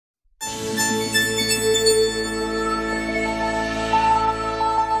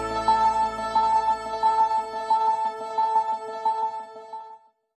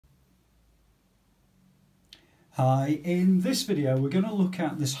Hi, in this video we're going to look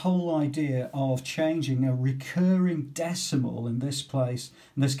at this whole idea of changing a recurring decimal, in this case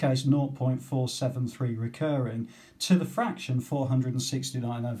 0.473 recurring, to the fraction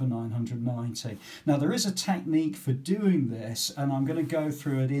 469 over 990. Now there is a technique for doing this and I'm going to go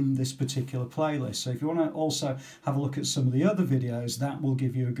through it in this particular playlist, so if you want to also have a look at some of the other videos, that will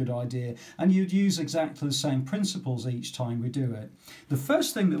give you a good idea, and you'd use exactly the same principles each time we do it. The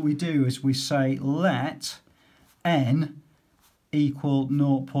first thing that we do is we say let n equal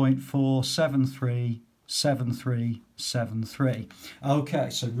 0.4737373. Okay,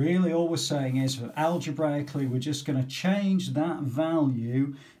 so really all we're saying is, for algebraically, we're just going to change that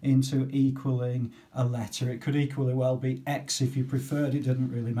value into equaling a letter. It could equally well be x if you preferred, it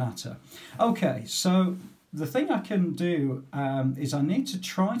doesn't really matter. Okay, so the thing I can do is I need to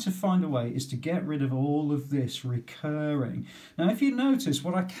try to find a way is to get rid of all of this recurring. Now if you notice,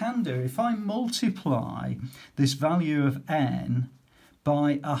 what I can do, if I multiply this value of n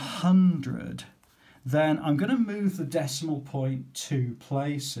by 100, then I'm going to move the decimal point 2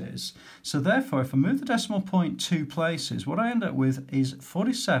 places. So therefore, if I move the decimal point 2 places, what I end up with is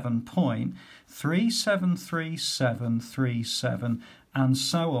 47.373737, and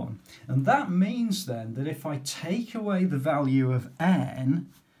so on. And that means then that if I take away the value of n,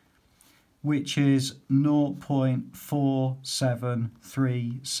 which is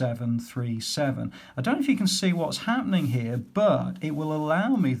 0.473737. I don't know if you can see what's happening here, but it will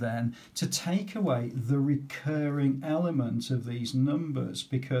allow me then to take away the recurring element of these numbers,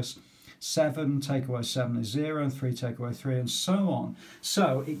 because 7 take away 7 is 0, and 3 take away 3, and so on.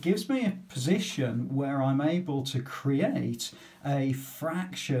 So it gives me a position where I'm able to create a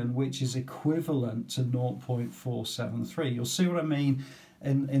fraction which is equivalent to 0.473. You'll see what I mean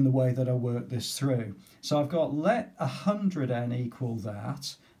in the way that I work this through. So I've got let 100n equal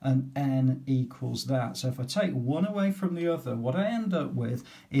that, and n equals that. So if I take one away from the other, what I end up with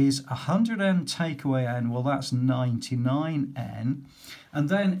is 100n take away n, well that's 99n. And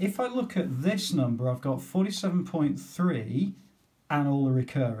then if I look at this number, I've got 47.3 and all the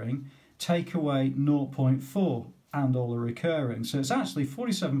recurring, take away 0.4 and all the recurring. So it's actually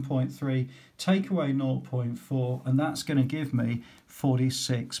 47.3 take away 0.4, and that's going to give me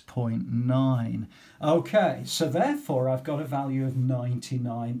 46.9. Okay, so therefore I've got a value of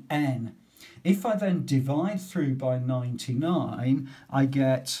 99n. If I then divide through by 99, I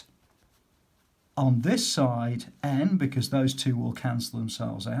get on this side n, because those two will cancel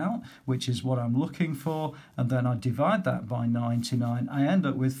themselves out, which is what I'm looking for, and then I divide that by 99, I end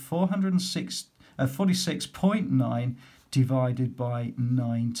up with 46.9 divided by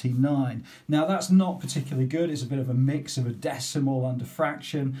 99. Now that's not particularly good, it's a bit of a mix of a decimal and a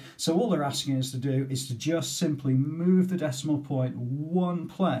fraction, so all they're asking us to do is to just simply move the decimal point one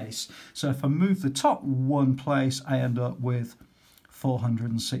place. So if I move the top one place, I end up with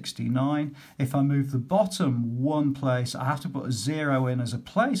 469. If I move the bottom one place, I have to put a 0 in as a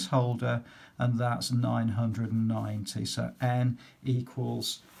placeholder, and that's 990. So n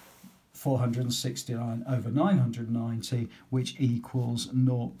equals 469 over 990, which equals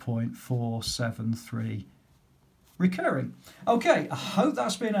 0.473 recurring. Okay, I hope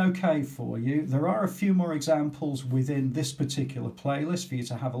that's been okay for you. There are a few more examples within this particular playlist for you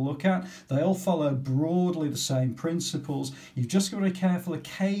to have a look at. They all follow broadly the same principles. You've just got to be careful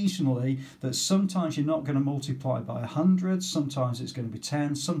occasionally that sometimes you're not going to multiply by 100, sometimes it's going to be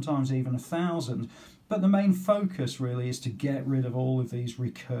 10, sometimes even 1,000. But the main focus really is to get rid of all of these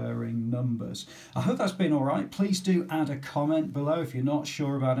recurring numbers. I hope that's been all right. Please do add a comment below if you're not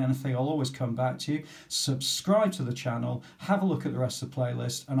sure about anything. I'll always come back to you. Subscribe to the channel, have a look at the rest of the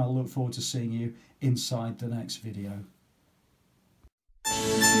playlist, and I'll look forward to seeing you inside the next video.